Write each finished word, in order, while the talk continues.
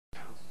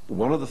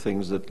one of the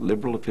things that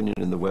liberal opinion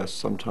in the West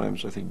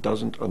sometimes, I think,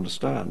 doesn't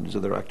understand is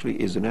that there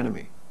actually is an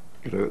enemy.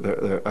 You know,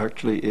 there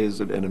actually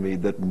is an enemy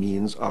that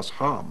means us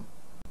harm,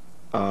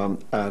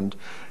 and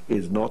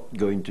is not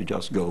going to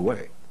just go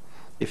away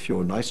if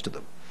you're nice to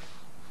them.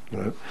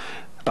 You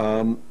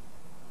know,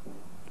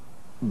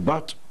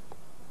 but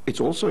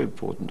it's also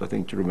important, I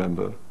think, to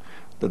remember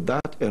that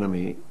that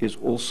enemy is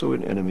also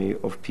an enemy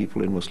of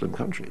people in Muslim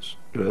countries.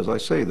 You know, as I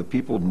say, the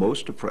people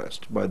most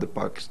oppressed by the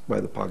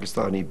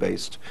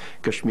Pakistani-based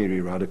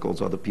Kashmiri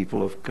radicals are the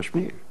people of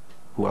Kashmir,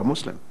 who are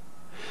Muslim.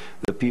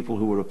 The people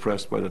who were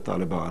oppressed by the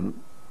Taliban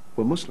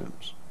were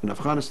Muslims. In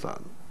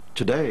Afghanistan,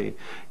 today,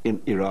 in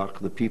Iraq,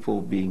 the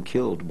people being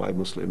killed by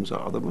Muslims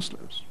are other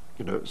Muslims.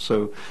 You know,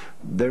 so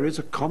there is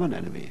a common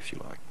enemy, if you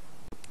like.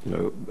 You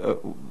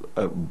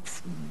know,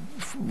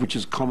 which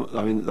is common.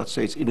 I mean, let's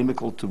say it's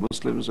inimical to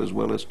Muslims as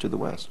well as to the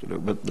West. You know,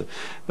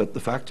 but the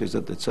fact is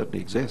that it certainly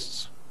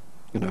exists.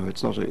 You know,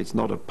 it's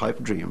not a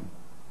pipe dream.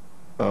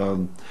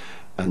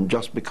 And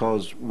just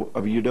because,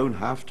 I mean, you don't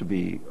have to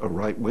be a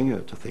right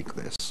winger to think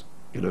this.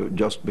 You know,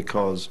 just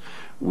because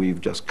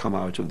we've just come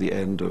out of the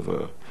end of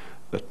a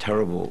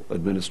terrible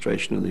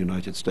administration in the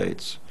United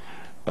States,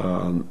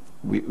 you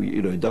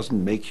know, it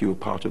doesn't make you a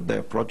part of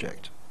their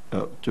project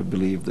to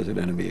believe that an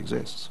enemy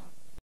exists.